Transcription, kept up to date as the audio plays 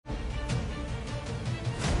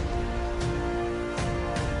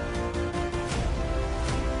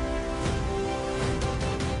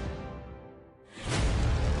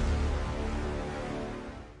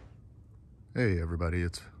Hey everybody,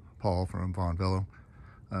 it's Paul from Vaughn Velo.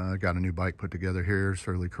 Got a new bike put together here,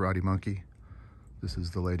 Surly Karate Monkey. This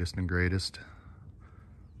is the latest and greatest,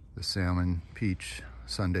 the Salmon Peach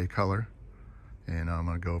Sundae color. And I'm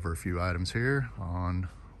gonna go over a few items here on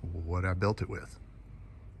what I built it with.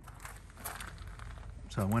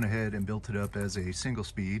 So I went ahead and built it up as a single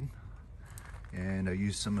speed, and I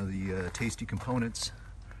used some of the tasty components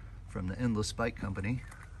from the Endless Bike Company.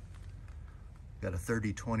 Got a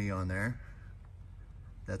 30-20 on there.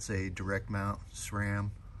 That's a direct mount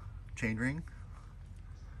SRAM chainring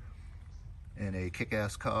and a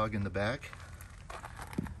kick-ass cog in the back.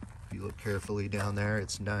 If you look carefully down there,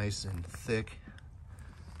 it's nice and thick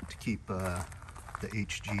to keep the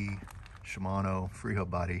HG Shimano freehub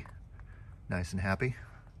body nice and happy.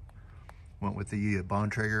 Went with the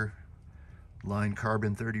Bontrager line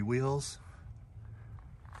carbon 30 wheels.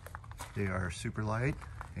 They are super light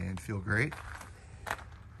and feel great.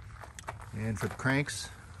 And for the cranks,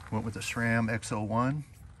 went with the SRAM X01.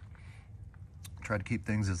 Tried to keep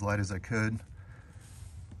things as light as I could.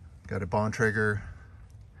 Got a Bontrager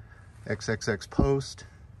XXX post,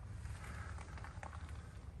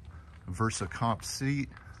 Versa comp seat.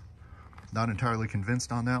 Not entirely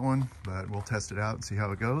convinced on that one, but we'll test it out and see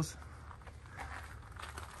how it goes.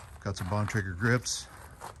 Got some Bontrager grips,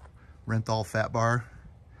 Renthal fat bar.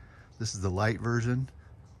 This is the light version.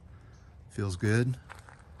 Feels good.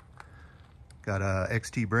 Got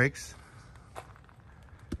XT brakes,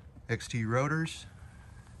 XT rotors.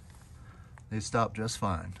 They stop just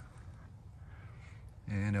fine.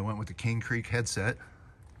 And I went with the King Creek headset.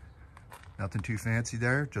 Nothing too fancy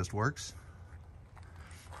there, just works.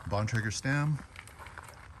 Bontrager stem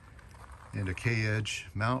and a K-edge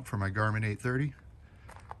mount for my Garmin 830.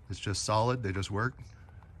 It's just solid, they just work.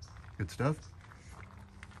 Good stuff.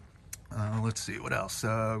 Let's see what else.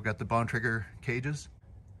 We've got the Bontrager cages.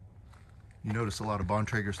 You notice a lot of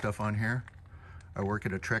Bontrager stuff on here. I work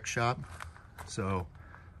at a Trek shop, so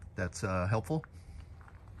that's helpful.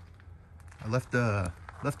 I left the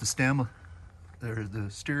stem, the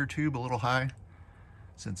steer tube a little high,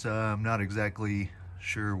 since I'm not exactly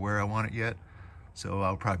sure where I want it yet. So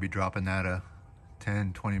I'll probably be dropping that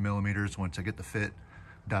 10-20 millimeters once I get the fit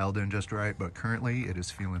dialed in just right, but currently it is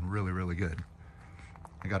feeling really, really good.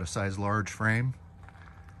 I got a size large frame,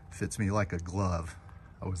 fits me like a glove.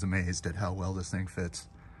 I was amazed at how well this thing fits.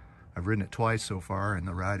 I've ridden it twice so far and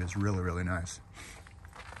the ride is really, really nice.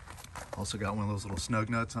 Also got one of those little snug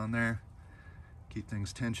nuts on there, keep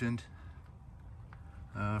things tensioned.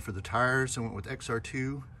 For the tires, I went with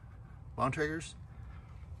XR2 Bontragers,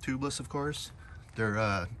 tubeless of course.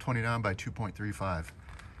 They're 29 by 2.35.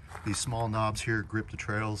 These small knobs here grip the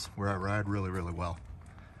trails where I ride really, really well.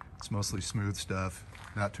 It's mostly smooth stuff,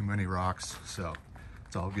 not too many rocks, so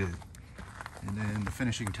it's all good. And then the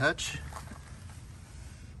finishing touch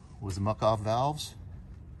was the muck-off valves.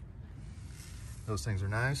 Those things are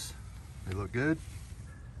nice, they look good,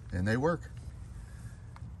 and they work.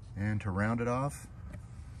 And to round it off,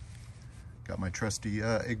 got my trusty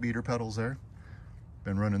egg beater pedals there.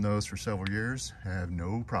 Been running those for several years, have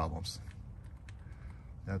no problems.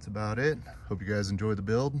 That's about it. Hope you guys enjoy the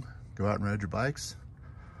build. Go out and ride your bikes,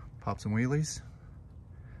 pop some wheelies,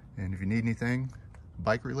 and if you need anything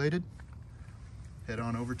bike related, head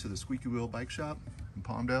on over to the Squeaky Wheel Bike Shop in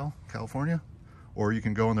Palmdale, California, or you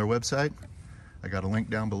can go on their website. I got a link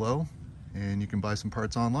down below, and you can buy some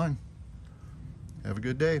parts online. Have a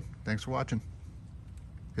good day. Thanks for watching.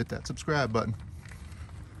 Hit that subscribe button.